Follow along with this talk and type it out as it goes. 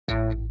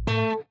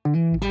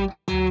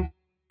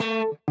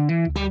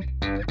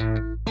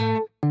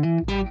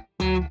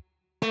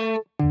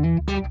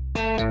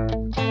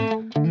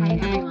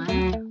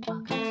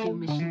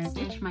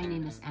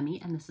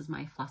And this is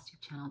my Flosstube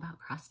channel about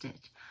cross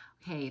stitch.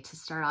 Okay, to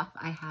start off,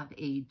 I have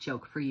a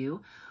joke for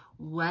you.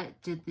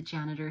 What did the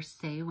janitor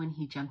say when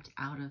he jumped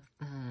out of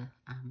the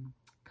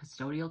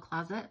custodial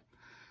closet?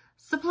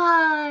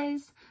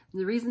 Supplies!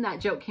 And the reason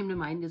that joke came to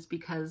mind is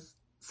because,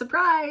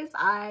 surprise,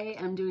 I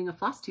am doing a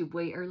Flosstube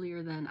way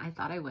earlier than I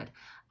thought I would.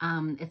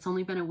 It's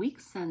only been a week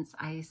since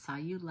I saw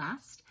you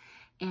last,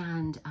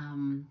 and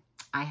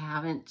I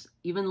haven't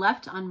even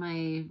left on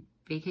my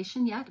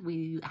vacation yet.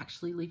 We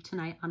actually leave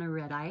tonight on a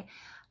red eye.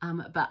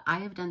 But I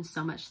have done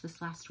so much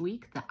this last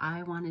week that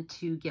I wanted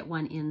to get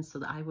one in so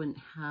that I wouldn't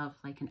have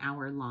like an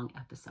hour-long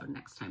episode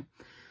next time.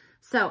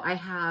 So I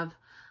have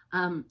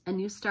a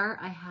new start.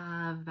 I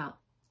have about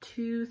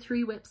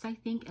 2-3 whips, I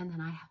think, and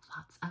then I have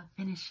lots of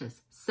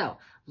finishes. So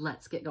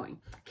let's get going.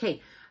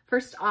 Okay,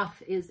 first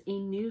off is a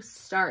new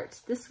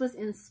start. This was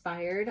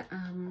inspired.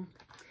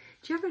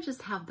 Do you ever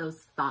just have those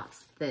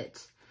thoughts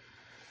that,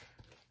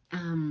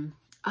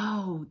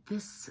 oh,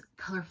 this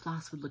color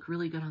floss would look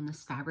really good on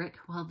this fabric?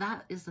 Well,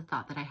 that is the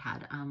thought that I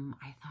had.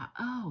 I thought,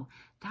 oh,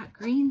 that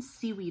green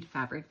seaweed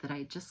fabric that I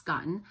had just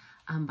gotten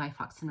by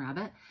Fox and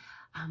Rabbit,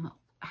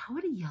 how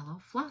would a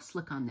yellow floss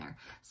look on there?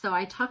 So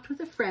I talked with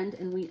a friend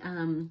and we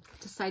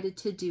decided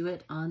to do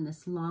it on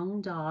this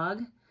Long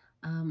Dog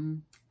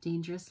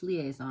Dangerous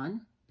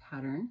Liaison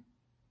pattern.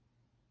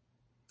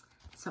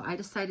 So I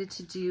decided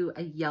to do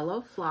a yellow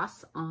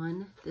floss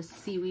on this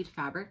seaweed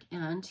fabric,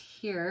 and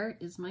here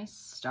is my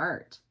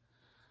start.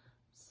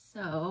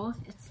 So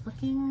it's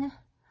looking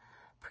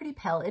pretty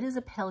pale. It is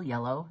a pale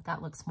yellow.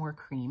 That looks more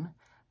cream,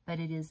 but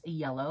it is a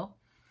yellow.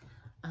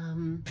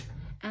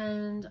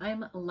 And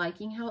I'm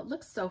liking how it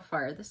looks so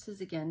far. This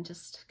is, again,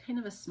 just kind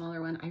of a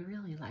smaller one. I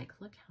really like,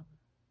 look how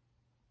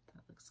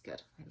that looks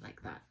good. I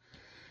like that.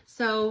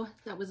 So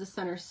that was a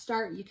center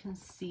start. You can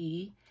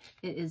see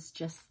it is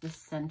just the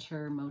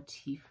center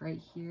motif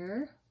right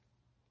here.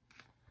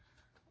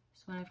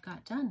 That's what I've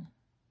got done.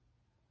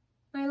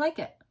 I like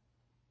it.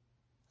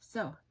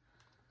 So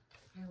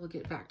I will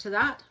get back to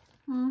that,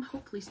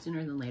 hopefully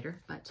sooner than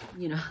later, but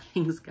you know how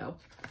things go.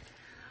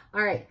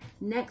 All right,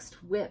 next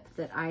whip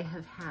that I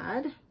have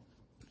had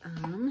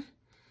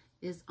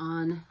is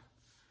on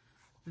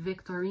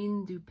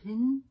Victorine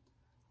Dupin.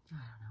 I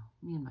don't know,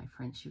 me and my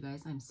French, you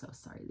guys, I'm so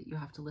sorry that you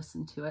have to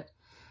listen to it.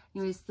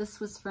 Anyways,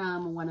 this was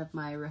from one of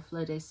my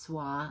Reflets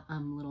Soie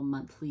little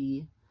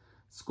monthly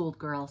Schooled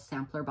Girl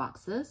sampler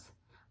boxes.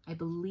 I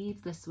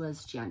believe this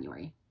was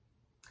January.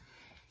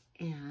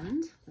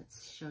 And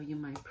let's show you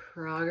my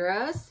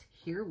progress.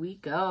 Here we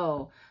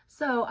go.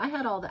 So I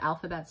had all the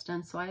alphabets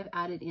done, so I've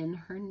added in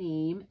her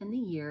name and the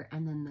year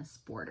and then this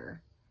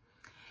border.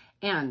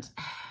 And,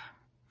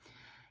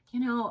 you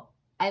know,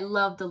 I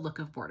love the look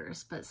of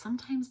borders, but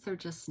sometimes they're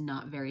just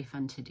not very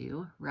fun to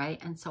do,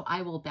 right? And so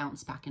I will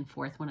bounce back and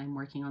forth when I'm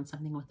working on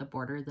something with a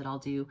border that I'll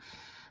do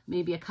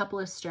maybe a couple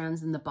of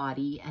strands in the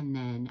body and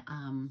then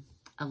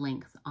a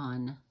length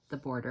on the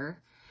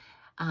border.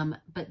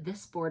 But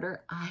this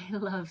border I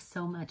love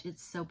so much.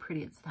 It's so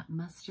pretty. It's that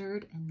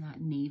mustard and that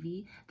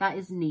navy. That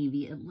is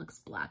navy. It looks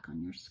black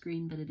on your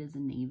screen, but it is a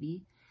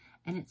navy.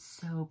 And it's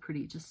so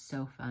pretty, just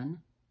so fun.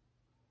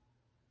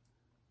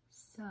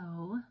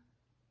 So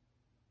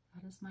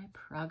that is my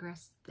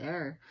progress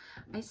there.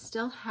 I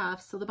still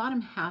have, so the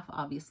bottom half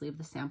obviously of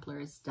the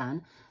sampler is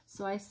done.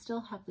 So I still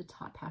have the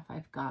top half.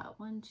 I've got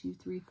 1, 2,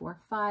 3, 4,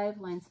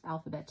 5 lines of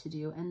alphabet to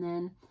do, and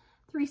then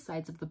 3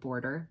 sides of the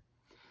border.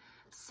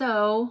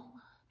 So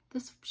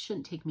this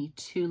shouldn't take me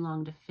too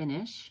long to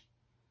finish.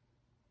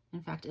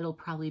 In fact, it'll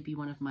probably be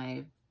one of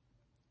my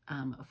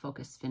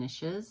focus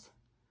finishes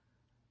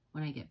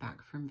when I get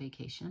back from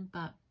vacation.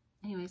 But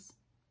anyways,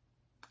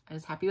 I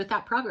was happy with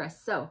that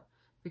progress. So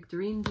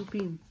Victorine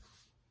Dupin.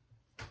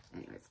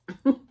 Anyways,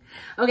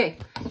 okay,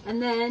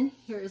 and then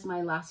here is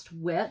my last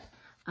whip,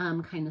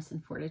 Kindness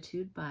and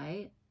Fortitude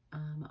by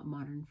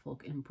Modern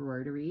Folk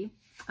Embroidery.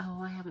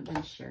 Oh, I haven't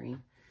been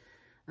sharing.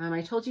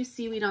 I told you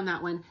seaweed on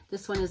that one.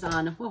 This one is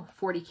on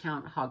 40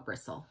 count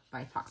Hogbristle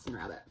by Fox and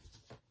Rabbit.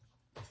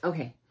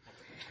 Okay,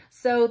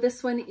 so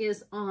this one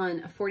is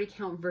on a 40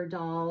 count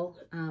verdal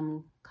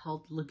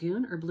called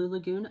Lagoon or Blue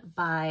Lagoon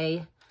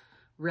by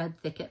Red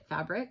Thicket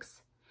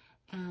Fabrics.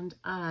 And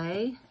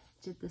I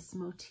did this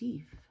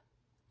motif.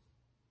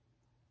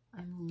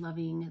 I'm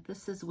loving,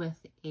 this is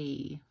with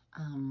a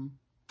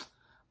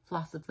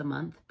Floss of the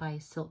Month by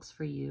Silks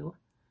for You.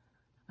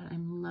 But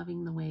I'm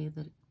loving the way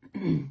that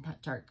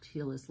that dark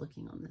teal is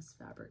looking on this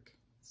fabric.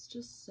 It's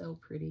just so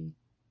pretty.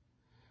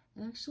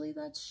 And actually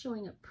that's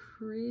showing up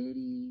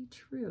pretty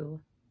true,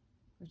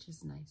 which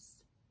is nice.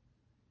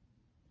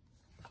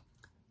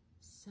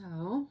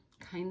 So,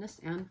 Kindness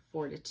and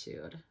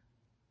Fortitude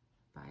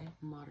by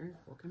Modern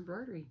Folk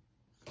Embroidery.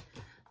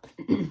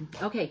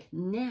 Okay,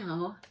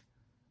 now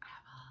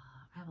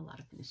I have a lot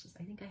of finishes.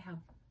 I think I have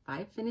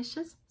 5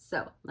 finishes.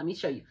 So let me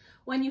show you.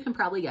 One you can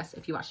probably guess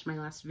if you watched my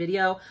last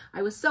video.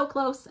 I was so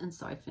close, and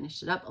so I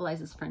finished it up.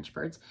 Eliza's French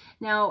Birds.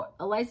 Now,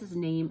 Eliza's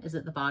name is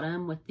at the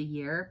bottom with the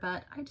year,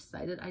 but I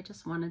decided I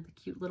just wanted the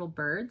cute little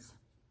birds.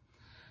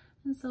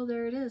 And so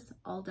there it is,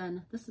 all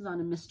done. This is on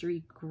a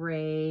mystery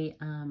gray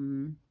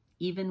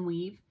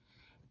Evenweave,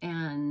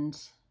 and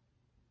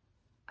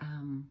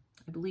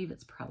I believe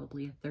it's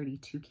probably a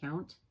 32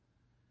 count.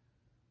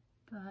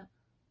 But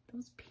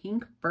those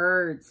pink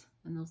birds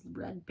and those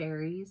red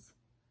berries,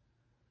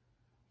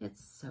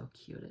 it's so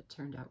cute. It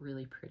turned out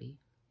really pretty.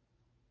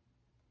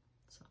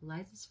 So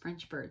Eliza's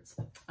French Birds.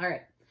 All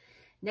right,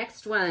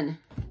 next one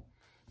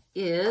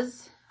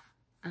is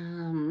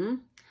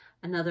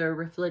another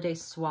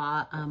Reflets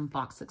Soie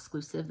box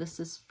exclusive. This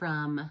is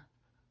from,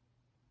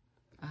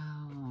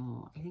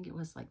 oh, I think it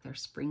was like their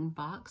spring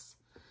box.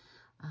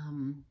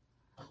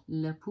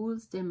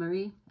 Poules de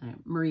Marie,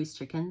 Marie's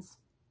chickens.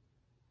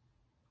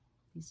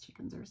 These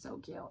chickens are so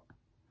cute.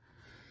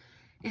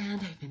 And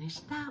I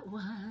finished that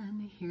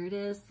one. Here it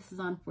is. This is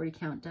on 40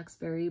 count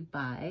Duxbury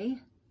by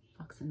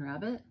Fox and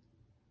Rabbit.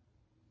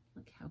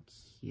 Look how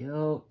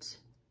cute.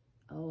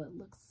 Oh, it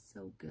looks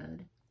so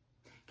good.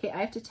 Okay,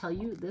 I have to tell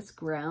you, this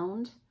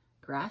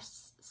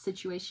grass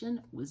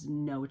situation was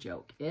no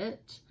joke.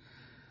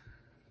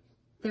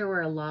 There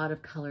were a lot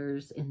of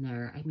colors in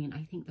there. I mean,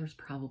 I think there's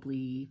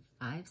probably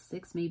 5,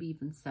 6, maybe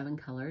even 7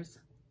 colors.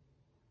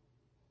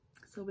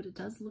 So, but it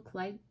does look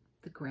like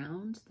the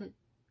ground that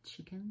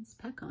chickens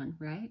peck on,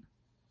 right?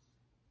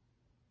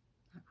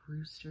 That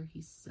rooster,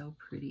 he's so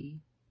pretty.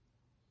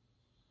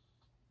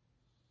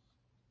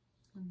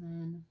 And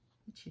then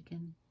the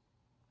chicken.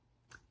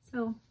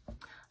 So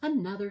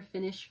another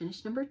finish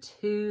number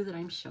 2 that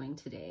I'm showing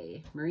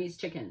today, Marie's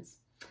chickens.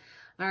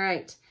 All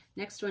right,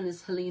 next one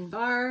is Helene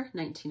Barre,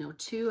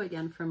 1902,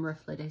 again from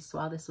Reflets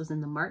Soie. This was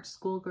in the March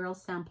Schoolgirl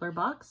Sampler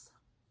box.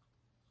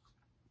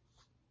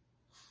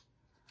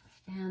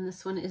 And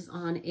this one is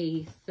on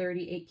a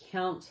 38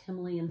 count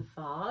Himalayan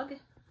Fog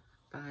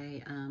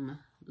by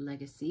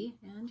Legacy.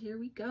 And here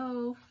we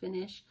go,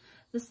 finish.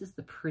 This is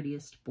the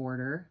prettiest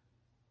border.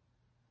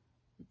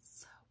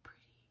 It's so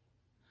pretty.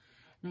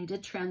 And I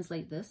did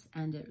translate this,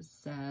 and it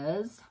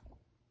says,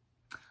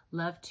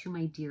 "Love to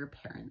my dear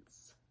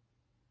parents."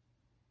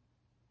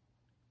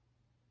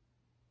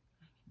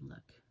 I mean,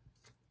 look.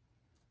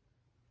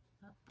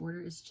 That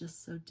border is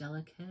just so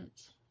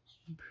delicate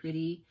and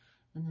pretty.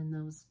 And then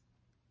those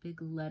big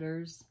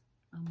letters,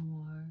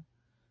 Amour,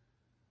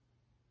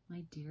 my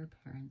dear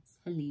parents,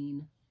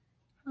 Helene.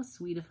 How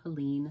sweet of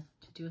Helene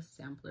to do a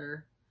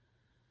sampler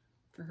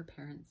for her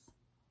parents.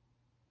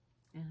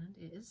 And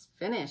it is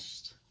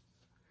finished.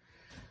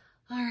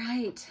 All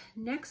right,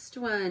 next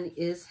one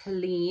is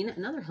Helene,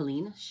 another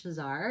Helene,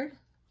 Chazard,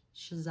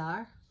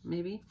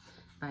 maybe,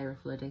 by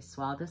Reflets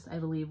Soie. This, I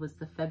believe, was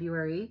the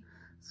February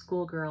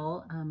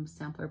Schoolgirl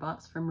sampler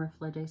box from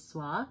Reflets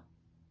Soie.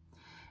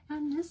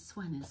 And this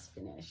one is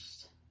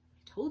finished.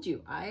 I told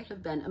you, I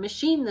have been a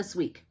machine this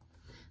week.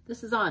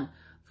 This is on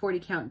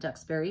 40 count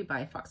Duxbury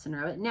by Fox and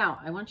Rabbit.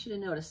 Now, I want you to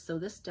notice, so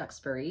this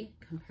Duxbury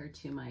compared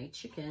to my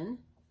chicken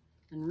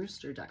and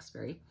rooster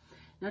Duxbury.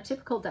 Now,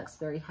 typical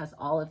Duxbury has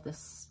all of this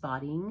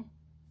spotting,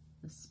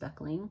 this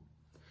speckling.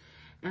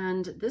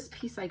 And this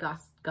piece I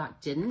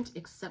got didn't,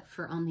 except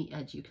for on the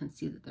edge. You can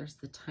see that there's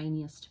the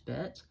tiniest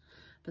bit,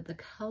 but the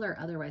color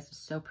otherwise was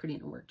so pretty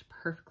and it worked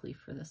perfectly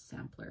for this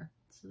sampler.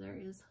 So there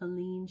is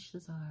Helene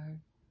Chazard.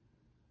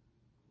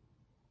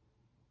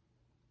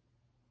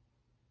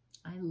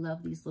 I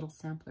love these little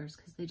samplers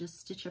because they just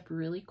stitch up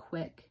really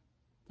quick.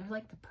 They're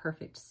like the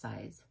perfect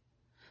size.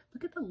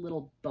 Look at the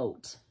little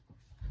boat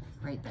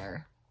right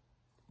there.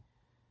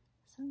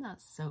 Isn't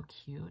that so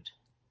cute?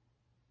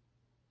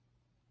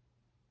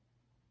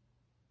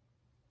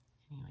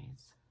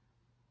 Anyways,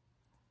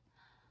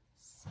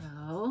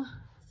 so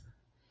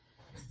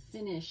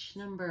finish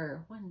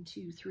number 1,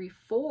 2, 3,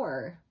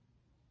 4.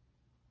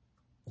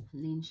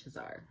 Helene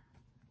Chazard,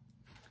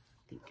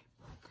 I think.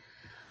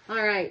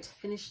 All right,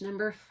 finish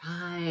number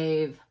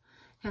 5.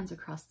 Hands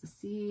Across the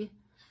Sea,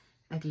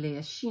 Aglaia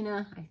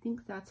Shina. I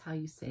think that's how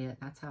you say it.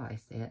 That's how I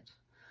say it.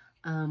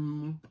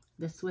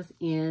 This was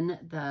in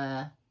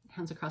the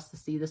Hands Across the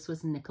Sea. This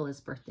was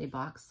Nicola's birthday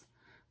box.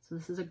 So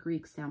this is a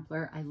Greek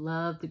sampler. I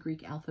love the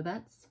Greek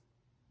alphabets.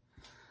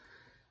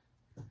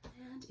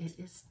 And it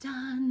is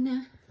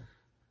done.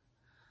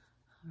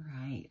 All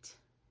right,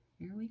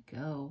 here we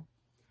go.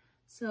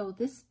 So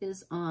this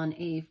is on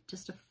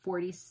just a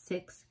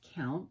 46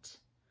 count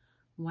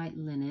white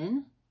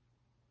linen.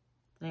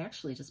 I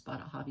actually just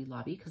bought at Hobby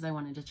Lobby because I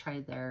wanted to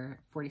try their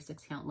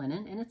 46 count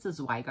linen, and it's a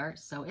Zweigart,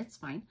 so it's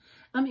fine.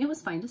 It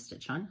was fine to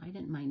stitch on. I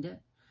didn't mind it.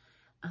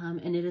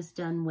 And it is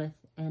done with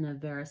an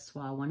AVAS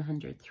Soie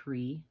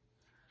 103.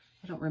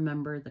 I don't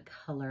remember the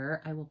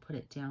color. I will put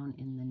it down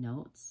in the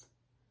notes,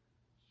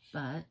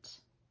 but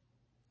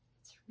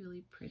it's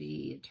really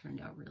pretty. It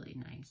turned out really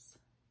nice.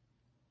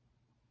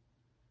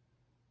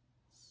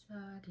 So,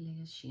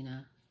 Aglaia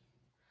Shina.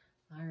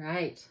 All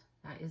right,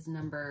 that is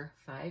number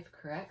 5,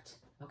 correct?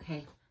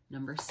 Okay,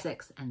 number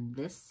 6. And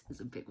this is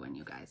a big one,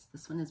 you guys.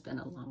 This one has been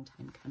a long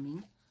time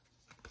coming.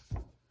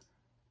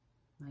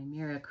 My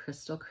Mira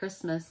Crystal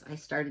Christmas. I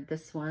started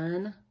this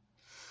one,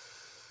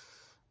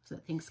 was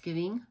it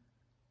Thanksgiving,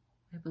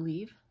 I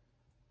believe.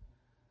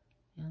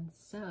 And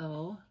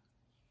so,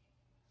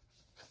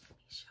 let me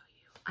show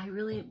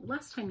you.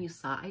 Last time you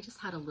saw, I just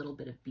had a little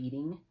bit of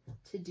beading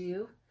to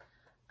do.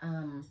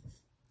 And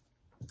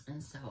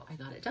so I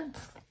got it done.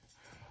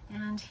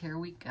 And here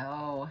we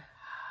go.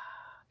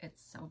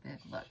 It's so big,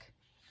 look.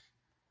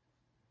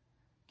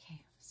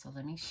 Okay, so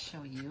let me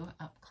show you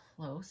up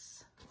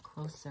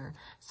closer.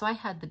 So I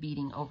had the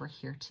beading over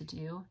here to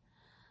do.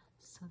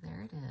 So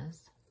there it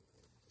is.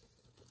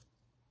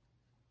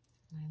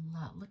 And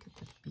I look at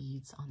the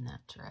beads on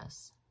that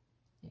dress.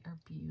 They are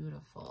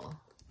beautiful.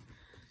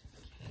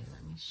 Okay,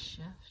 let me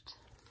shift.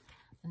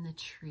 And the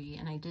tree,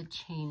 and I did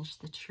change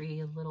the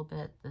tree a little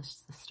bit.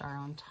 This the star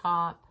on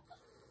top.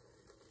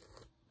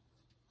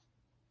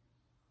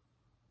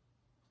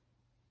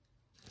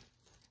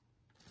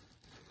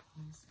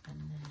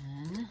 And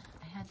then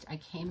I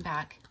came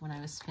back when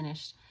I was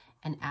finished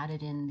and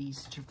added in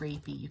these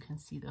drapey. You can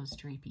see those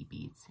drapey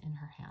beads in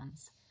her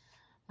hands.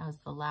 That was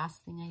the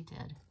last thing I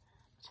did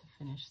to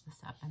finish this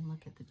up. And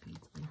look at the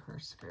beads on her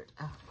skirt.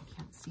 Oh, I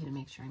can't see to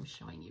make sure I'm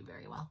showing you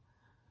very well.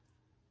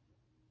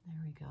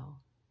 There we go.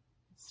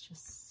 It's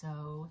just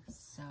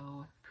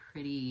so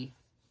pretty.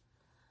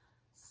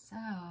 So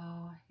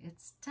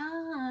it's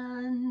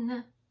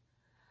done.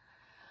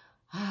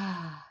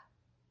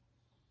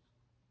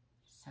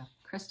 So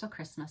Crystal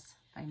Christmas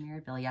by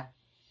Mirabilia.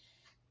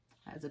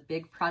 That is a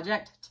big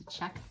project to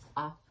check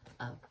off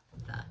of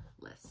the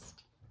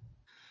list.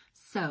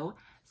 So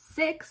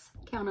 6,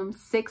 count them,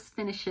 6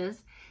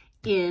 finishes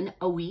in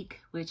a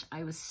week, which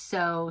I was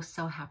so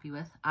happy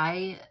with.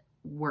 I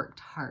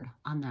worked hard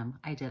on them.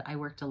 I did. I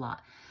worked a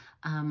lot.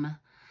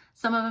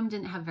 Some of them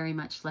didn't have very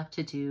much left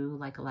to do,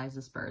 like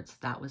Eliza's birds.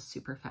 That was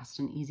super fast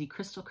and easy.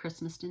 Crystal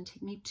Christmas didn't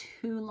take me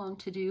too long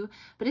to do,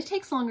 but it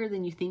takes longer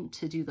than you think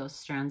to do those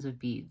strands of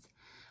beads.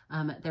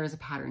 There was a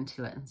pattern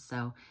to it, and so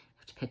you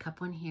have to pick up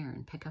one here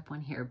and pick up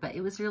one here, but it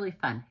was really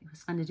fun. It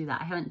was fun to do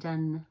that. I haven't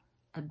done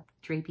a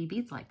drapey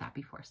beads like that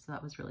before, so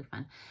that was really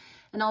fun.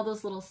 And all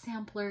those little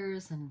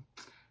samplers, and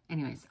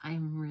anyways,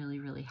 I'm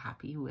really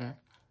happy with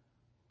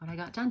what I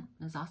got done.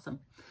 It was awesome.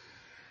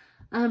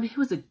 It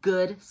was a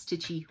good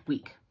stitchy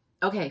week.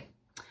 Okay,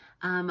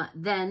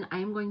 then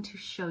I'm going to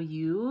show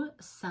you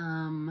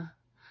some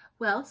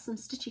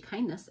stitchy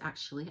kindness,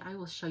 actually. I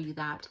will show you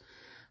that.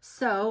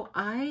 So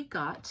I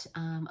got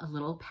a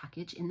little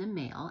package in the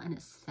mail, and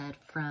it said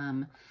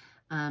from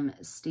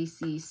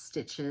Stacy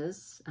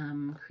Stitches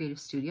Creative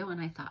Studio,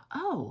 and I thought,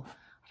 oh,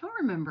 I don't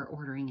remember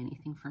ordering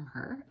anything from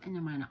her. And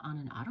am I on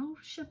an auto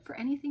ship for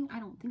anything? I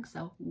don't think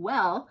so.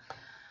 Well,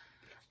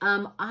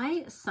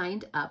 I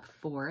signed up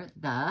for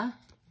the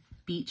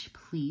Beach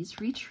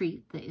Please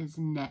retreat that is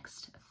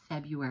next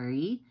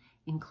February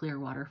in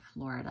Clearwater,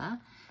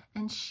 Florida,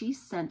 and she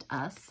sent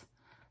us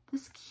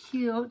this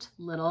cute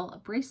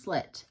little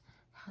bracelet.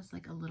 It has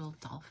like a little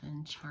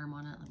dolphin charm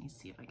on it. Let me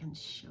see if I can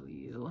show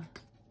you.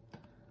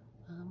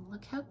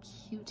 Look how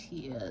cute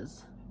he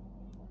is.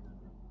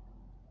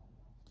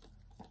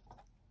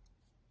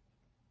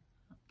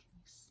 Can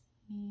you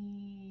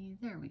see?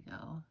 There we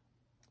go.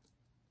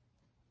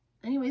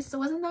 Anyways, so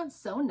wasn't that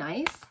so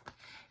nice?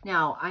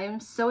 Now, I am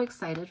so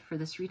excited for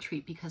this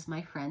retreat because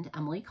my friend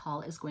Emily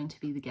Call is going to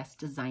be the guest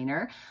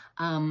designer.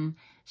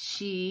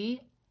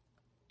 She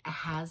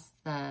has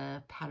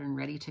the pattern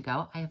ready to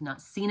go. I have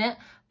not seen it,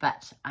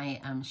 but I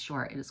am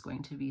sure it is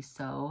going to be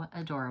so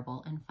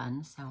adorable and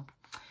fun. So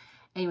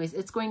anyways,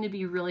 it's going to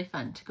be really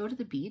fun to go to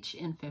the beach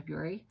in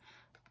February.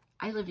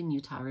 I live in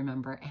Utah,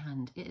 remember,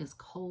 and it is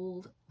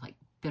cold, like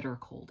bitter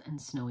cold and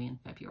snowy in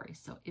February.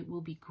 So it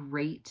will be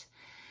great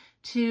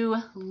to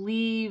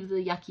leave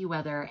the yucky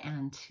weather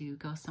and to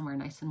go somewhere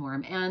nice and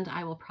warm. And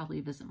I will probably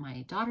visit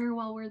my daughter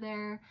while we're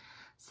there.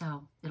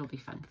 So it'll be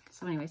fun.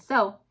 So anyway,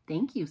 so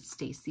thank you,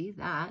 Stacy.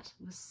 That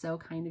was so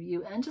kind of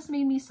you and just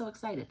made me so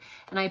excited.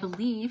 And I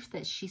believe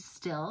that she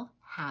still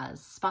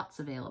has spots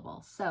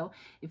available. So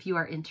if you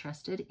are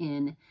interested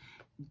in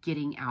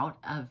getting out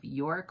of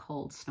your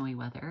cold, snowy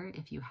weather,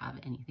 if you have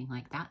anything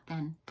like that,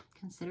 then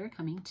consider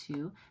coming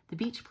to the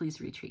Beach Please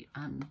retreat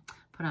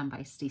put on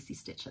by Stacy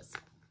Stitches.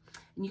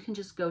 And you can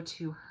just go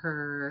to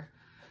her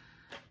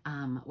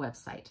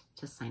website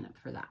to sign up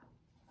for that.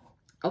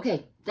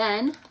 Okay,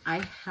 then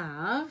I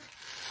have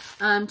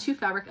 2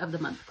 Fabric of the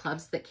Month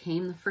clubs that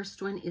came. The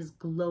first one is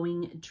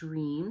Glowing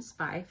Dreams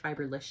by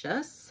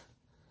Fiberlicious.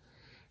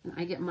 And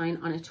I get mine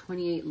on a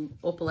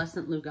 28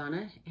 opalescent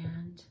Lugana.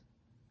 And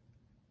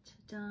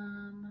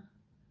ta-dum,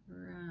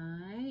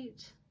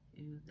 right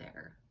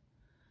there.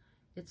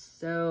 It's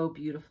so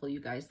beautiful,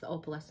 you guys, the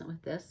opalescent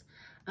with this.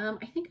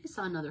 I think I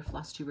saw another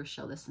Flosstuber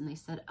show this, and they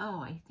said,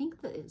 oh, I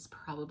think that it's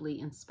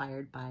probably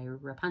inspired by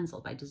Rapunzel,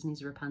 by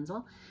Disney's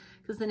Rapunzel,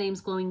 because the name's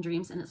Glowing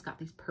Dreams, and it's got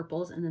these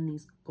purples and then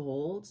these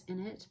golds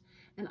in it.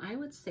 And I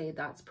would say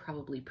that's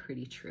probably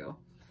pretty true.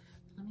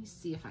 Let me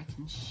see if I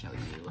can show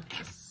you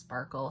the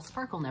sparkle.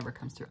 Sparkle never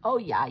comes through. Oh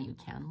yeah, you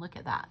can. Look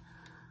at that.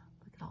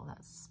 Look at all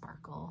that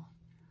sparkle.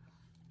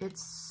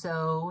 It's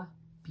so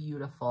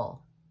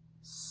beautiful.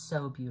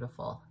 So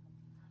beautiful.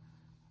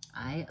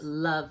 I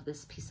love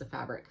this piece of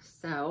fabric.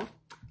 So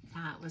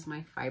that was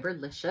my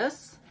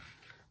Fiberlicious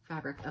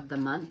fabric of the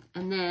month.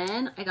 And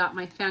then I got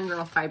my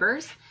Fangirl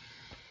Fibers,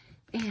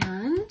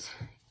 and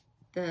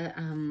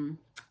the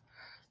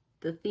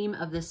theme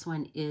of this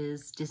one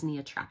is Disney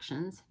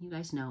attractions. You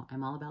guys know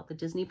I'm all about the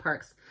Disney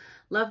parks.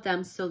 Love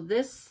them. So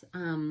this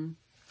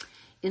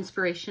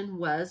inspiration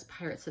was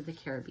Pirates of the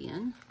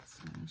Caribbean.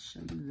 So let me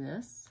show you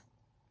this.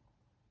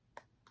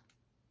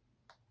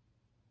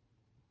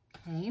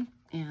 Okay,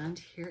 and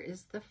here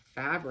is the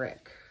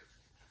fabric.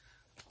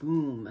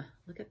 Boom,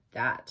 look at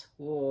that.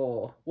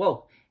 Whoa,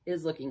 whoa, it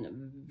is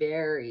looking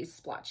very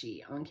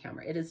splotchy on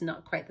camera. It is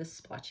not quite this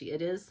splotchy.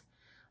 It is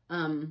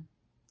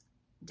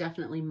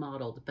definitely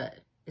modeled, but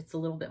it's a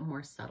little bit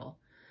more subtle.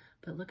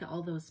 But look at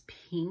all those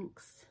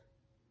pinks.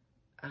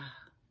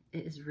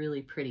 It is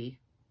really pretty.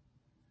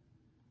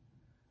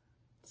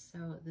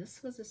 So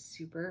this was a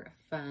super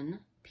fun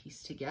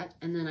piece to get.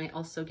 And then I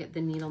also get the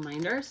needle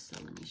minder. So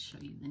let me show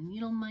you the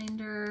needle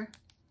minder.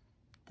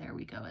 There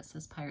we go. It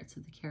says Pirates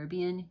of the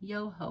Caribbean.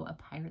 Yo-ho, a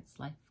pirate's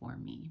life for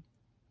me.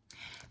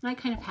 And I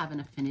kind of have an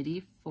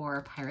affinity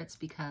for pirates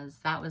because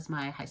that was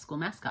my high school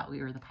mascot.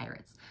 We were the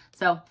Pirates.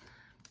 So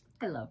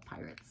I love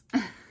pirates.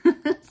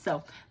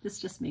 So this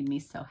just made me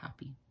so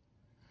happy.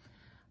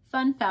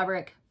 Fun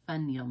fabric,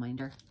 fun needle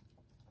minder.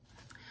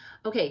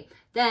 Okay,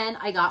 then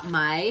I got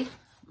my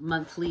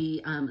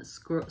monthly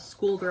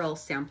schoolgirl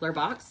sampler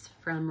box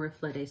from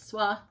Reflets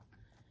Soie.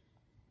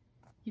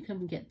 You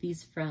can get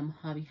these from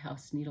Hobby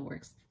House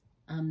Needleworks.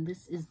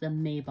 This is the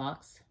May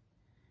box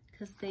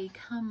because they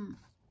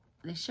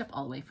ship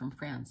all the way from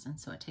France, and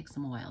so it takes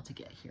them a while to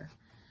get here.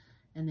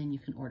 And then you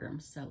can order them.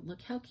 So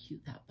look how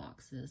cute that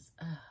box is.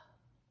 Oh,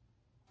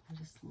 I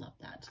just love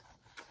that.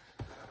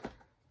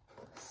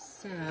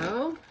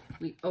 So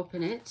we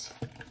open it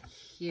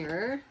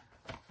here.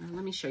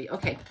 Let me show you.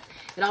 Okay,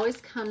 it always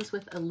comes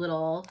with a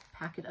little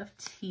packet of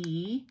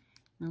tea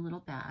in a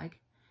little bag,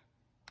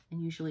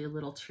 and usually a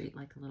little treat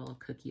like a little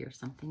cookie or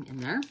something in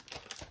there.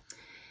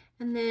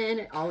 And then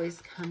it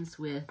always comes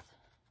with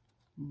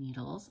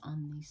needles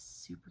on these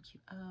super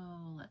cute,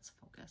 oh, let's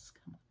focus,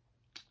 come on.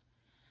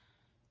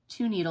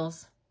 2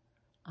 needles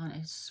on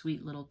a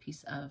sweet little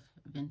piece of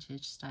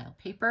vintage style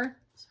paper.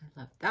 So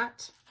I love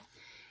that.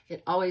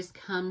 It always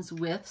comes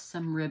with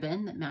some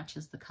ribbon that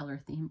matches the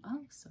color theme.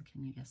 Oh, so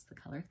can you guess the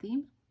color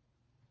theme?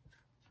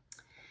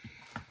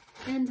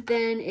 And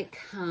then it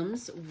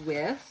comes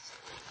with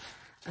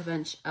a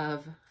bunch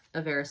of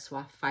AVAS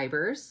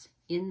fibers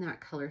in that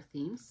color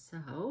theme.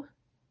 So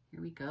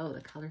here we go.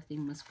 The color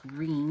theme was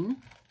green.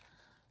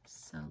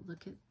 So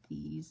look at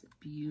these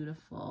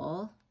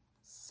beautiful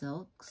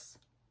silks.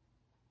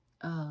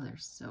 Oh, they're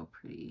so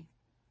pretty.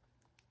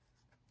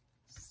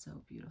 So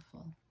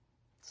beautiful.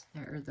 So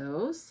there are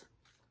those.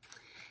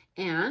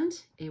 And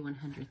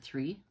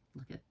A103.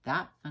 Look at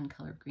that fun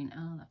color of green.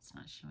 Oh, that's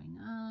not showing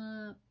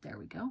up. There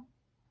we go.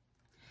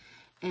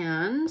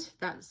 And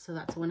so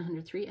that's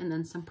 103, and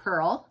then some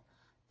pearl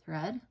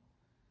thread.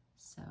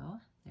 So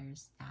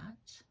there's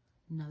that,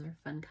 another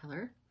fun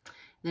color.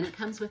 Then it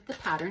comes with the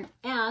pattern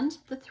and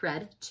the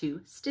thread to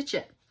stitch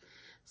it.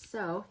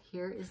 So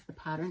here is the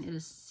pattern. It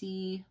is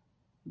Sea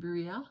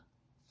Bria.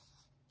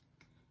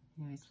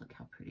 Anyways, look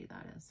how pretty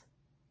that is.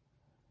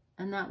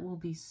 And that will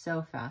be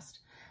so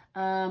fast.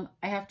 I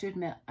have to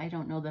admit, I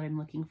don't know that I'm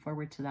looking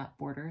forward to that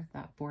border.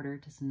 That border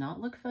does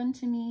not look fun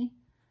to me,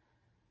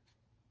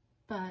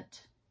 but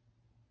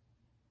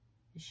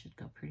it should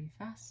go pretty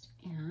fast.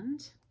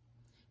 And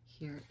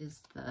here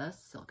is the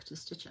silk to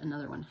stitch,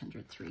 another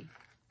 103.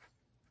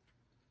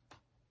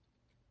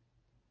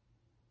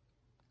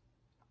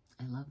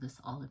 I love this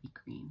olivey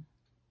green.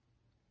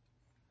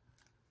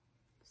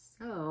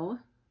 So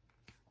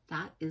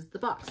that is the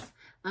box.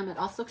 It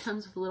also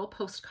comes with a little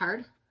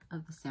postcard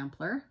of the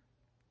sampler.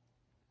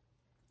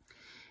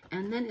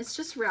 And then it's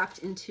just wrapped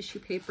in tissue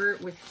paper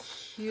with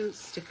cute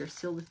stickers,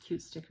 sealed with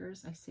cute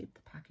stickers. I saved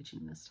the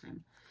packaging this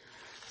time.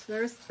 So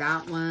there's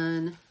that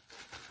one,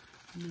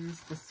 and there's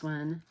this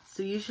one.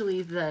 So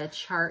usually the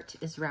chart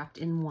is wrapped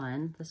in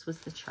one. This was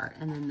the chart,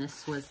 and then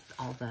this was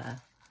all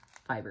the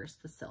fibers,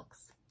 the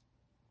silks.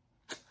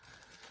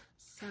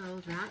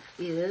 So that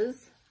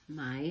is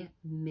my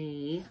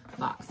May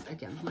box.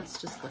 Again,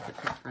 let's just look at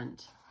the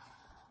front.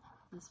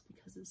 This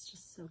because it's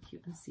just so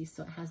cute, and see,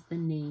 so it has the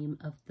name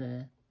of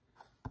the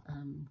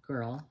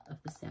girl of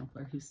the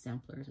sampler, whose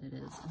sampler it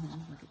is, and then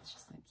look, it's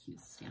just that cute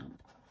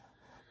stamp.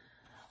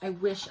 I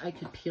wish I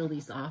could peel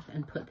these off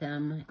and put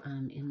them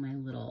in my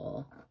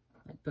little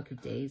book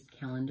of days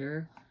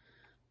calendar,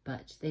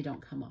 but they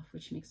don't come off,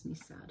 which makes me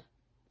sad.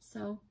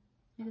 So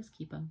I just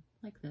keep them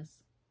like this.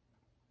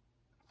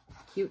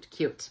 Cute,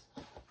 cute.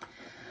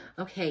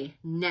 Okay,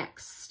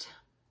 next.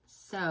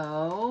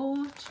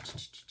 So,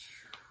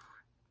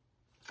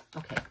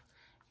 okay,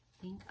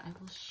 I think I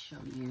will show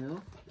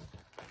you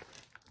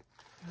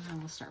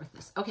We'll start with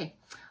this. Okay,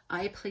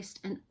 I placed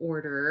an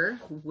order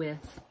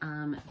with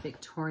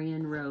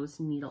Victorian Rose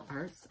Needle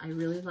Arts. I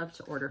really love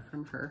to order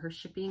from her. Her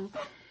shipping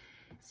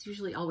is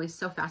usually always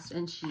so fast,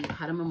 and she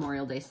had a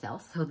Memorial Day sale,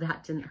 so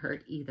that didn't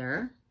hurt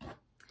either.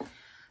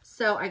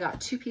 So I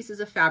got 2 pieces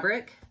of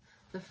fabric.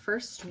 The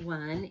first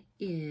one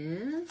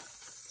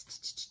is,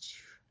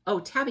 oh,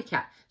 Tabby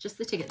Cat, just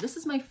the ticket. This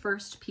is my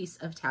first piece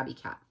of Tabby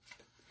Cat.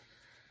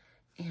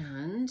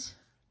 And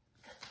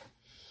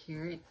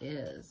here it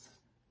is.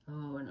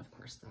 Oh, and of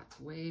course that's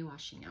way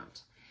washing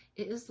out.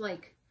 It is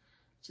like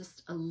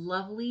just a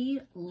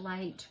lovely,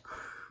 light,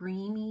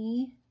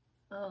 creamy,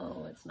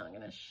 oh, it's not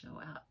gonna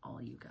show out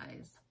all you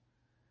guys.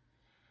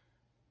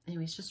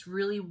 Anyways, just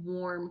really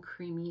warm,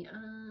 creamy.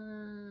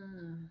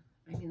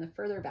 I mean, the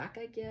further back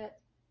I get,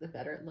 the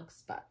better it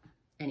looks, but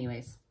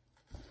anyways.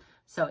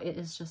 So it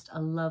is just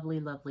a lovely,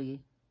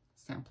 lovely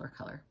sampler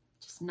color.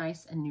 Just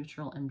nice and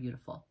neutral and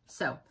beautiful.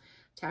 So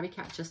Tabby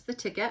Cat, just the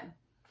ticket.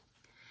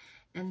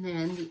 And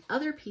then the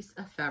other piece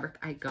of fabric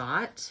I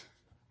got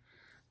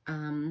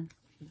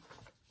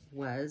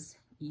was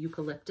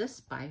Eucalyptus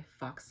by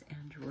Fox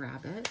and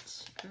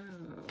Rabbit.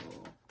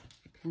 Oh,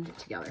 I pinned it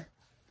together.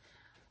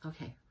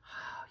 Okay.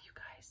 Oh, you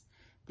guys,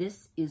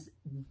 this is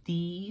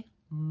the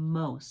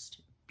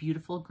most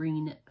beautiful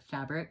green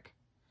fabric.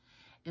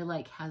 It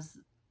like has,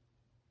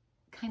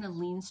 kind of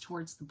leans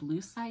towards the blue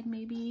side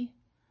maybe.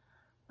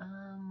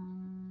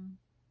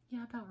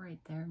 Yeah, about right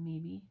there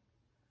maybe.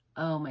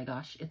 Oh my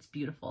gosh, it's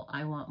beautiful.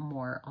 I want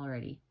more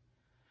already.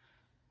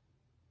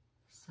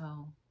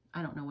 So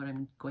I don't know what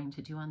I'm going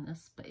to do on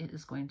this, but it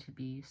is going to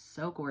be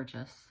so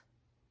gorgeous,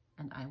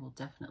 and I will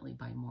definitely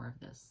buy more of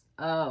this.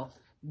 Oh,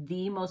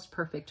 the most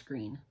perfect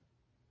green.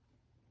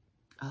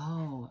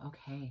 Oh,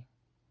 okay.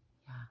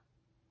 Yeah.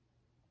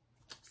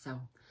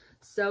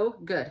 So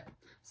good.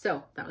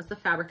 So that was the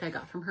fabric I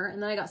got from her.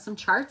 And then I got some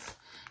charts.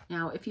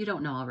 Now, if you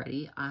don't know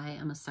already, I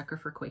am a sucker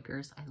for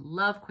Quakers. I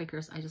love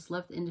Quakers. I just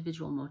love the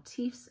individual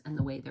motifs and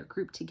the way they're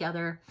grouped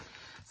together.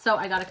 So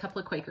I got a couple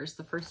of Quakers.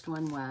 The first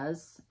one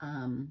was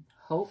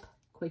Hope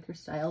Quaker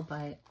Style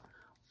by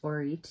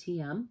Ori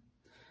TM.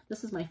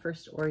 This is my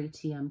first Ori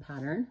TM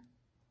pattern.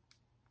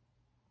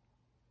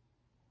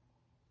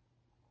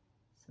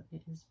 So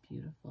it is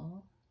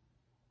beautiful.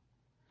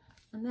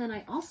 And then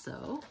I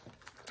also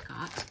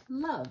got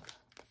Love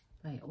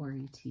by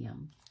Ori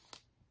TM.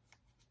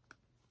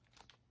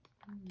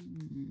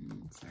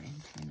 Sorry,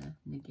 I'm trying to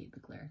negate the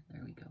glare.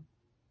 There we go.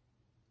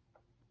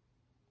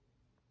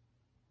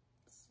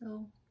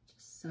 So,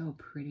 just so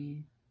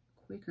pretty.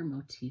 Quaker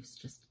motifs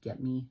just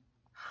get me.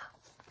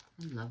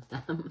 I love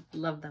them.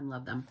 Love them,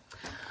 love them.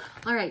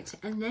 All right,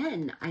 and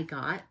then I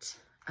got,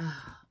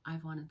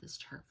 I've wanted this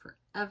chart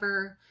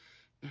forever,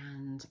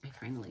 and I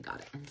finally got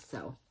it. And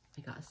so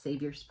I got a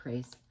Savior's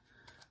Praise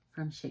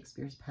from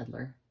Shakespeare's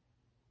Peddler.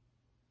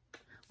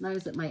 When I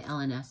was at my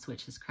LNS,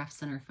 which is Craft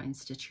Center Fine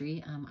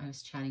Stitchery, I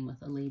was chatting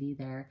with a lady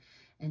there,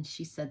 and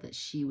she said that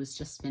she was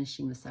just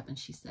finishing this up, and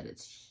she said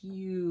it's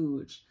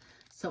huge.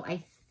 So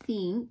I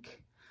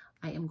think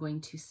I am going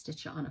to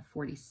stitch it on a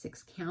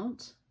 46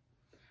 count.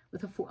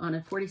 On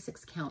a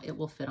 46 count, it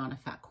will fit on a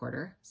fat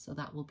quarter, so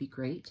that will be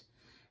great.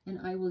 And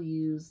I will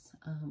use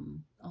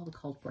all the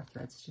called for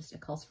threads, just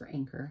it calls for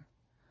anchor.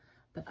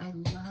 But I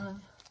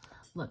love,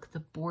 look, the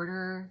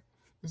border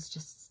is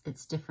just,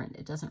 it's different.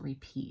 It doesn't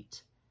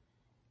repeat.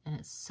 And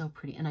it's so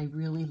pretty. And I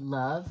really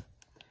love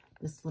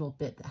this little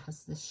bit that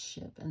has this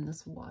ship and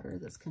this water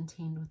that's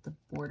contained with the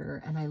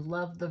border. And I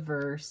love the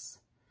verse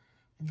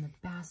and the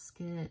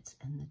basket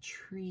and the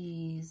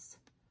trees.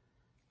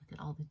 Look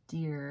at all the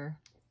deer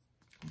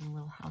and the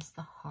little house,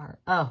 the heart.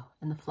 Oh,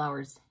 and the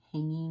flowers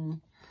hanging.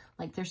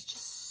 Like there's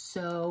just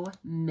so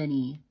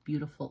many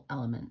beautiful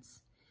elements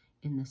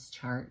in this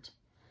chart.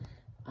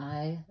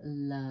 I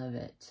love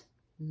it.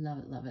 Love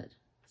it, love it.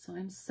 So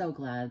I'm so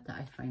glad that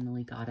I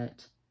finally got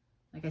it.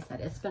 Like I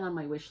said, it's been on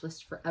my wish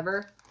list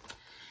forever.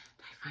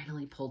 I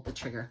finally pulled the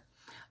trigger.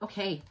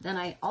 Okay, then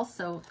I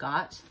also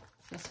got,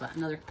 guess what,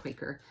 another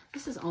Quaker.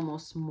 This is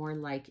almost more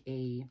like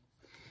a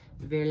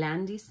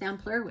Verlandi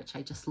sampler, which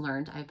I just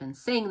learned. I've been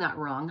saying that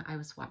wrong. I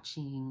was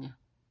watching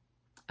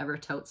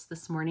Evertotes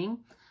this morning,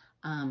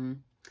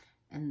 and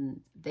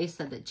they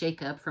said that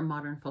Jacob from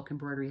Modern Folk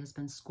Embroidery has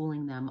been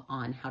schooling them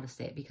on how to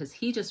say it, because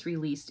he just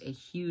released a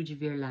huge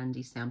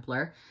Verlandi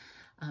sampler.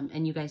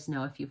 And you guys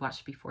know, if you've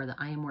watched before, that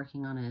I am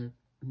working on a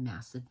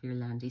massive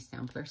Verlandi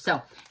sampler. So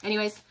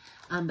anyways,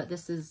 but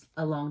this is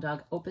a Long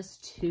Dog Opus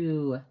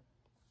 2.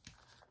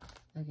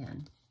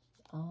 Again,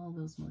 all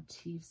those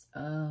motifs.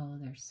 Oh,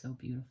 they're so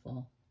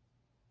beautiful.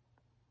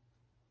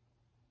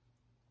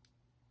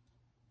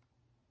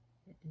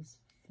 It is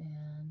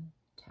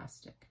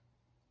fantastic.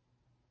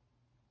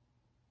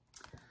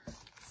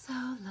 So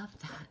love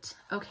that.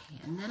 Okay,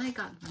 and then I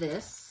got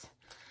this.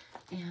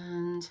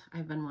 And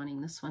I've been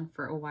wanting this one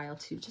for a while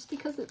too, just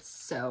because it's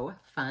so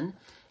fun.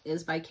 It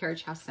is by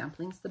Carriage House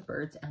Samplings, The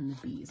Birds and the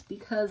Bees.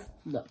 Because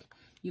look,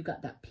 you've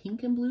got that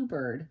pink and blue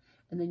bird,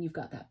 and then you've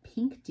got that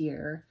pink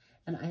deer,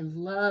 And I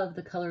love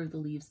the color of the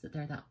leaves that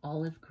they're that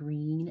olive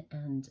green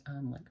and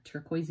like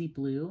turquoisey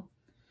blue.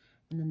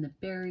 And then the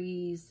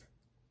berries,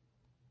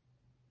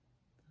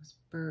 those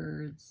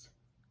birds,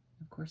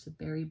 of course a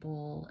berry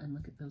bowl, and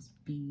look at those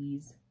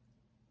bees.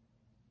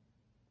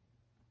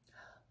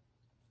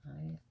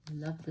 I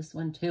love this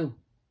one too.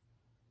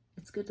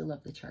 It's good to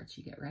love the charts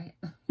you get, right?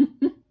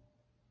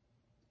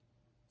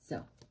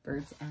 So,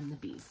 birds and the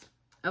bees.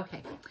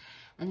 Okay,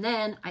 and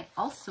then I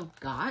also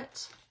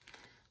got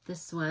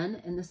this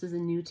one, and this is a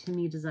new to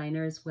me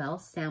designer as well,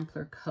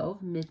 Sampler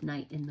Cove,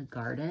 Midnight in the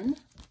Garden.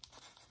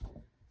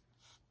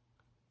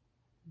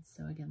 And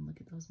so again,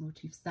 look at those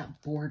motifs.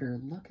 That border,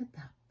 look at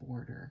that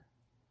border.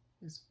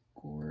 Is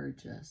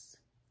gorgeous.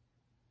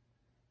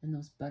 And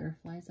those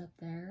butterflies up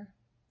there.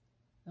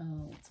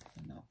 Oh, it's kind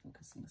of not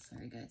focusing.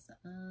 Sorry, guys.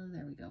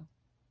 There we go.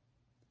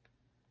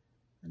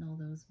 And all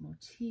those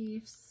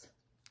motifs.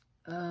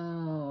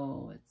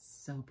 Oh,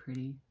 it's so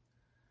pretty.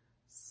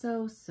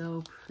 So,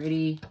 so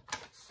pretty.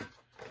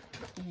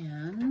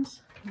 And,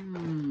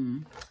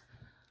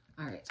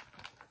 all right.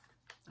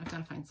 I've got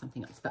to find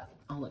something else, but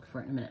I'll look for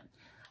it in a minute.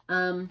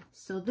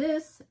 So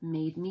this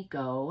made me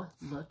go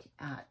look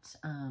at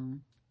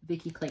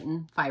Vicki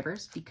Clayton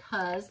fibers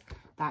because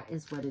that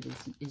is what it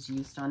is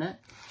used on it.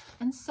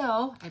 And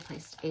so I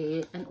placed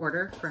an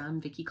order from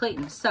Vicki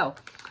Clayton. So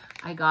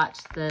I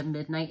got the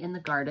Midnight in the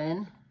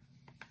Garden.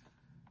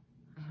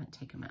 I haven't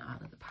taken them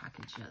out of the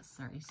package yet,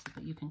 sorry, so,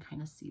 but you can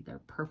kind of see they're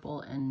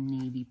purple and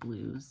navy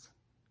blues.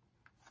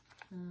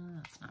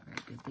 That's not very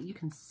good, but you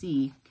can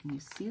see, can you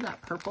see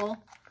that purple?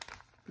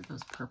 Look at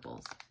those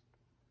purples.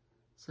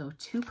 So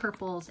 2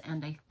 purples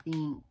and I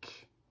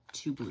think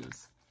 2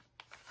 blues.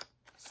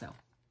 So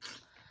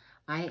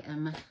I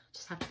am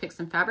just have to pick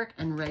some fabric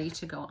and ready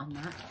to go on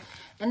that.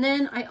 And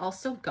then I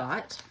also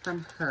got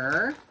from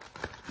her,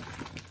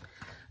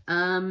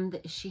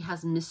 she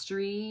has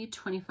mystery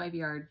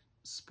 25-yard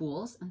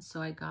spools. And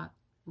so I got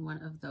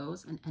one of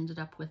those and ended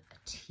up with a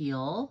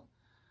teal.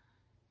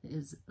 It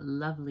is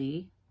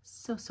lovely.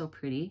 So, so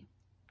pretty.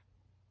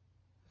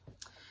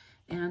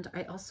 And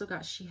I also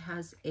got, she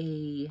has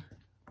a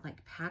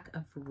like pack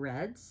of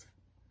reds,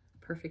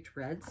 perfect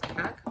reds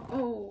pack.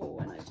 Oh,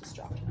 and I just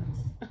dropped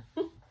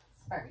one.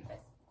 Sorry, guys.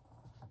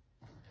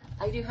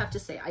 I do have to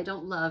say, I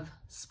don't love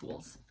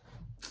spools.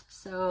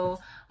 So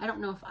I don't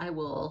know if I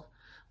will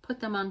put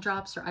them on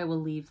drops or I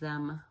will leave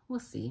them. We'll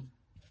see.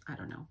 I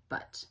don't know.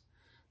 But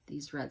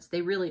these reds,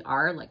 they really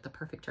are like the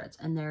perfect reds.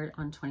 And they're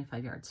on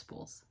 25-yard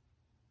spools.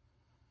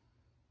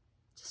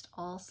 Just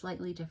all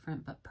slightly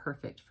different, but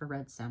perfect for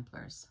red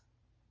samplers.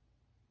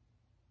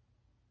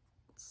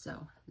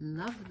 So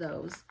love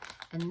those.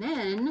 And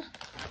then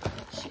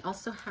she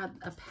also had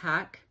a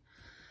pack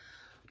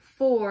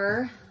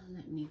for,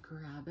 let me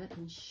grab it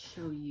and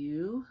show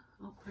you.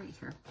 Oh, right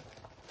here.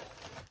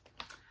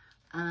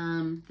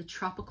 The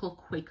Tropical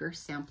Quaker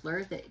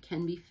sampler that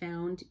can be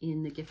found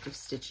in the Gift of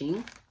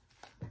Stitching.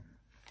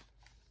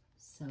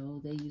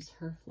 So they use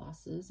her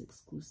flosses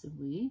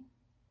exclusively.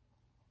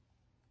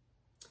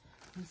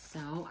 And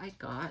so I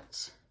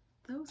got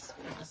those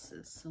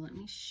flosses. So let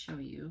me show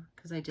you,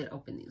 because I did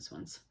open these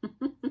ones.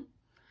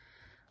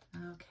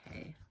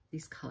 Okay,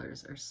 these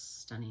colors are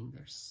stunning.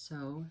 They're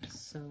so,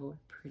 so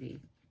pretty.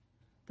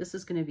 This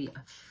is going to be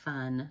a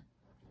fun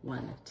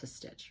one to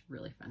stitch.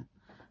 Really fun.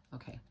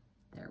 Okay,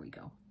 there we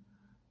go.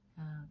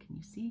 Can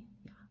you see?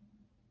 Yeah.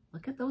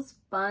 Look at those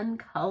fun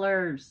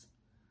colors.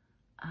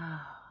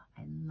 Oh,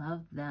 I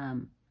love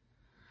them.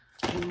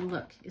 And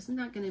look, isn't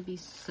that going to be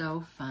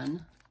so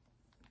fun?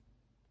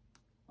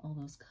 All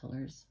those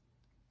colors.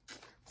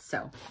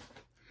 So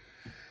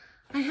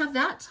I have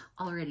that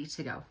all ready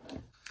to go.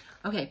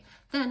 Okay,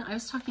 then I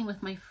was talking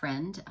with my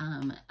friend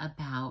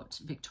about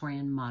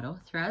Victorian motto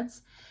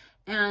threads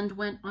and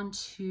went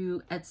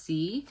onto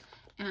Etsy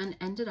and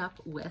ended up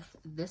with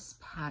this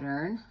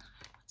pattern.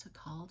 What's it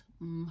called?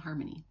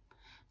 Harmony.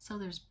 So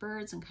there's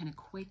birds and kind of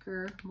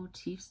Quaker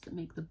motifs that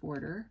make the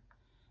border.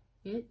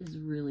 It is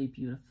really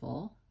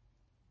beautiful.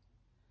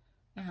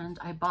 And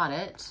I bought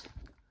it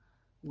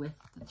with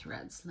the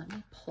threads. Let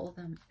me pull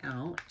them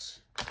out.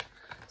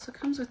 So it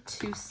comes with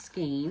 2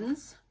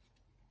 skeins,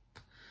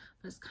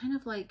 but it's kind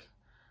of like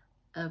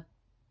a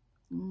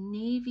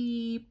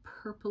navy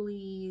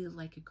purpley,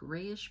 like a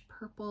grayish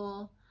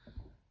purple.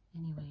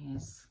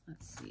 Anyways,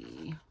 let's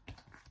see.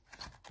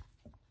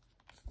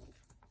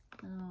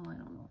 Oh, I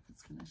don't know if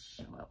it's gonna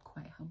show up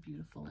quite how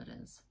beautiful it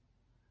is,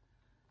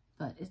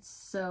 but it's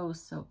so,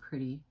 so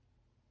pretty.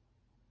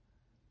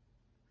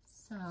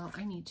 So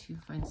I need to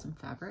find some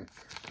fabric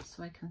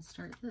so I can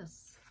start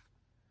this.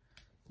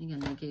 Again,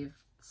 they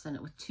sent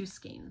it with 2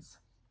 skeins.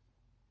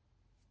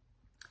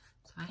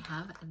 So I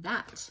have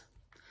that.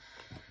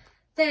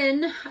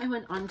 Then I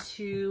went on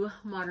to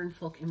Modern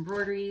Folk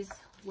Embroidery's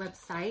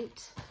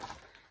website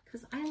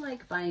because I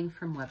like buying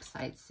from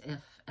websites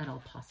if at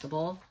all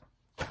possible,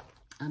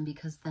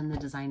 because then the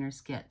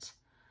designers get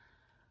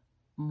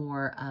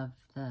more of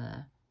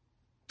the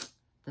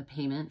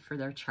payment for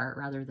their chart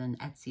rather than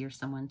Etsy or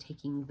someone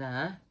taking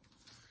the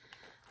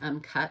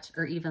cut,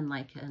 or even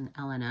like an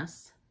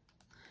LNS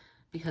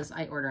because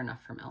I order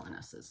enough from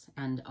LNS's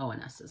and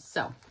ONS's.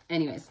 So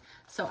anyways,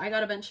 so I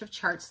got a bunch of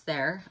charts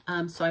there.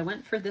 So I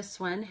went for this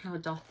one, How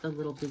Doth the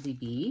Little Busy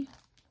Bee.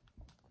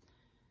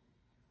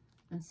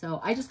 And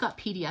so I just got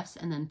PDFs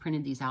and then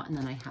printed these out, and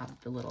then I have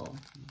the little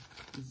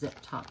zip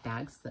top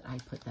bags that I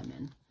put them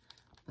in.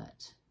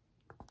 But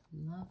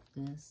love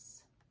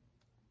this.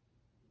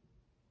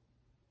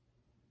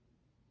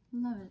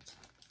 Love it.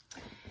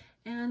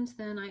 And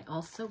then I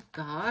also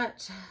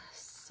got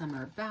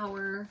Summer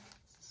Bower.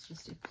 This is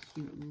just a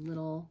cute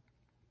little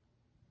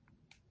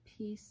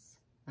piece.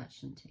 That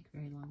shouldn't take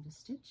very long to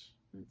stitch,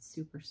 but it's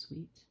super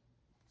sweet.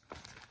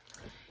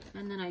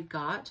 And then I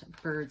got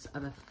Birds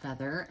of a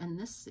Feather, and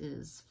this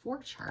is 4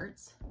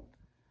 charts.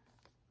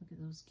 Look at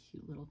those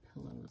cute little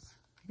pillows.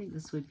 I think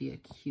this would be a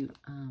cute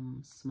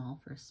small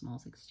for a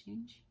smalls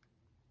exchange.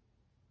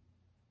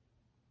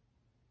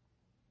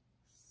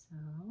 So,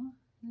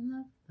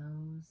 love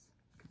those.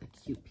 Look at the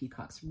cute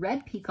peacocks.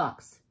 Red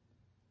peacocks.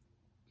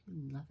 Do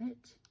you love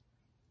it?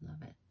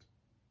 Love it.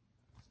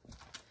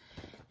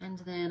 And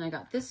then I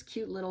got this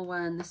cute little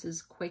one. This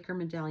is Quaker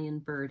Medallion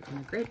Bird in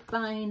a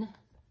Grapevine.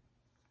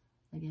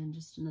 Again,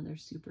 just another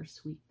super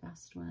sweet,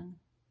 fast one.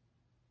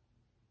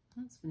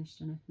 That's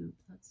finished in a hoop.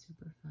 That's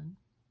super fun.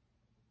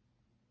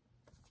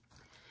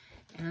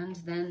 And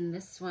then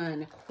this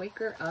one,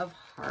 Quaker of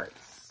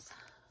Hearts.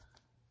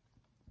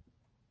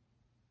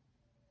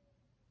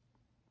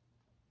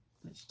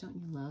 Which, don't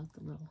you love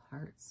the little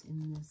hearts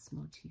in this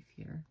motif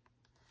here?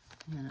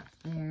 And then up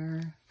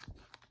there,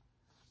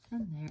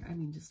 and there. I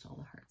mean, just all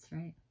the hearts,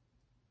 right?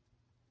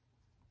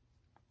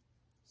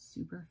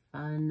 Super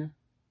fun.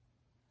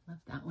 Love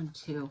that one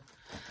too.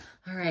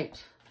 All right,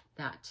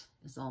 that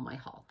is all my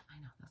haul. I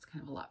know that's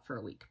kind of a lot for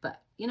a week,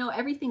 but you know,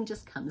 everything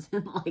just comes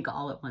in like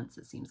all at once,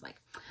 it seems like.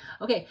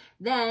 Okay,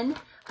 then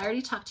I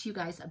already talked to you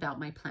guys about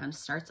my planned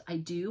starts. I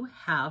do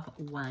have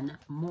one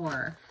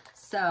more.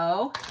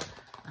 So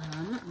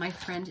my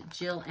friend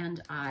Jill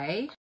and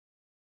I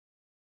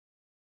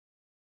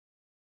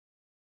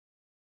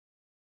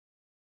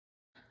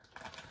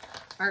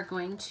are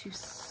going to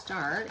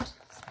start,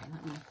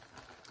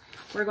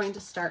 we're going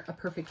to start A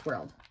Perfect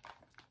World.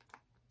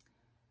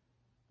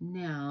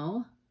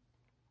 Now,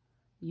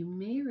 you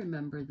may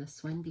remember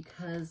this one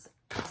because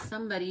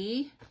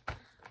somebody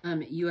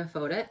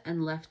UFO'd it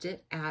and left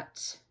it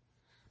at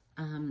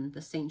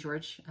the St.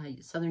 George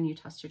Southern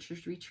Utah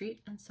Stitchers Retreat,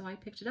 and so I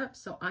picked it up.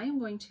 So I am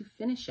going to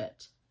finish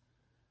it.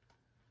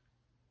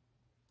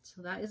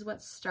 So that is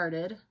what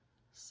started.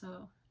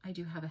 So I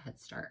do have a head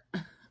start.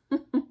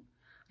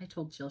 I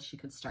told Jill she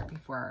could start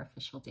before our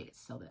official date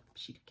so that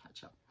she could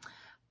catch up.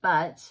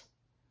 But,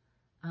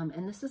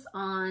 and this is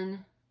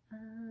on, I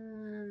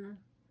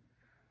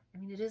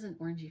mean, it is an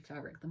orangey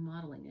fabric. The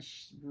modeling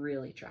is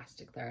really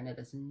drastic there, and it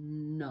is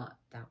not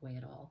that way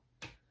at all.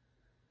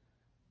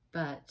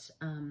 But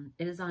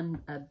it is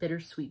on a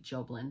Bittersweet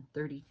Joblin,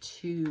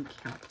 32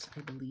 count,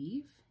 I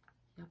believe.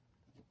 Yep.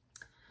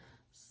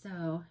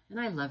 So, and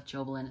I love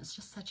Joblin. It's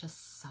just such a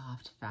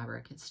soft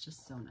fabric. It's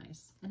just so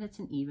nice. And it's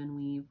an even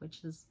weave,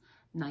 which is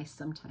nice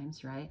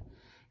sometimes, right?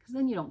 Because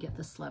then you don't get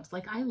the slubs.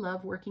 Like, I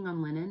love working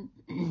on linen,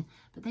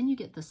 but then you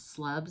get the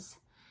slubs,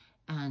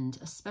 and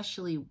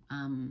especially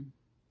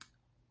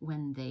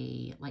when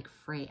they like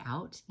fray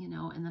out, you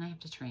know, and then I have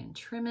to try and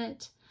trim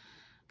it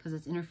because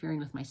it's interfering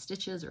with my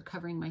stitches or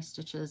covering my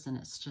stitches, and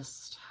it's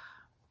just,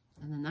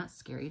 and then that's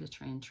scary to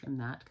try and trim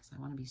that because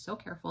I want to be so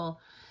careful.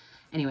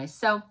 Anyway,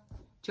 so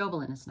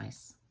Joblin is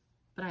nice,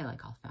 but I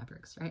like all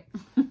fabrics, right?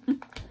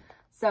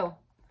 So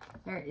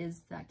there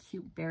is that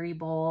cute berry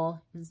bowl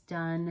is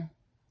done.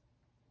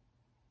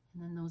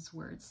 And then those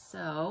words.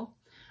 So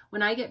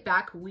when I get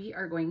back, we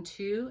are going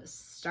to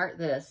start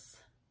this.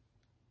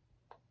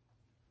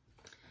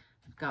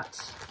 I've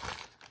got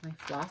my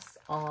floss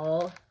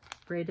all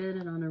braided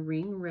and on a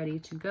ring ready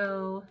to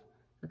go.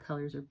 The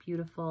colors are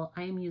beautiful.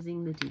 I am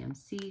using the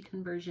DMC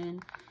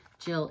conversion.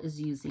 Jill is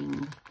using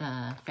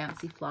the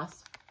Fancy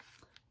Floss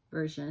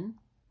version.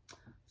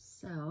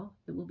 So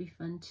it will be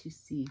fun to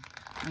see.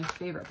 My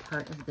favorite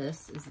part of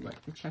this is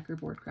like the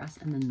checkerboard grass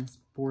and then this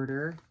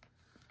border.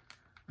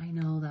 I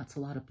know that's a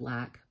lot of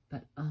black,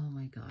 but oh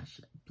my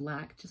gosh,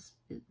 black just,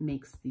 it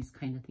makes these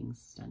kind of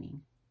things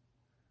stunning.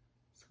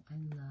 So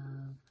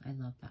I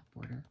love that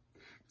border.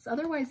 So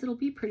otherwise it'll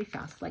be pretty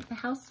fast. Like the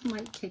house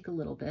might take a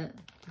little bit,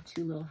 the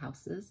 2 little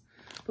houses,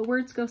 but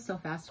words go so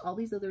fast, all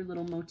these other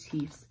little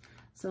motifs.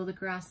 So the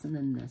grass and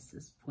then this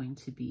is going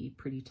to be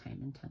pretty time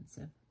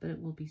intensive, but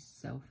it will be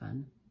so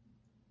fun.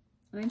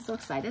 And I'm so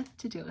excited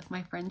to do it with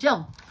my friend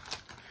Jill.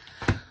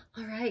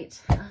 All right,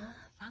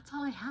 that's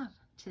all I have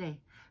today.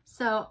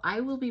 So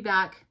I will be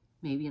back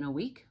maybe in a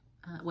week.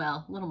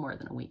 Well, a little more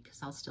than a week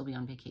because I'll still be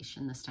on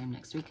vacation this time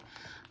next week.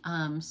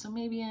 So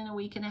maybe in a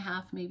week and a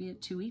half, maybe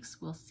 2 weeks,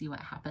 we'll see what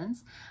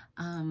happens.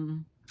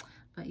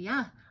 But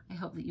yeah, I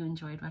hope that you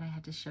enjoyed what I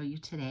had to show you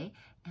today.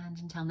 And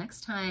until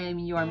next time,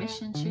 your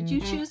mission, should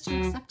you choose to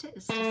accept it,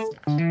 is to stitch.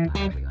 Bye,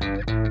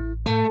 everyone.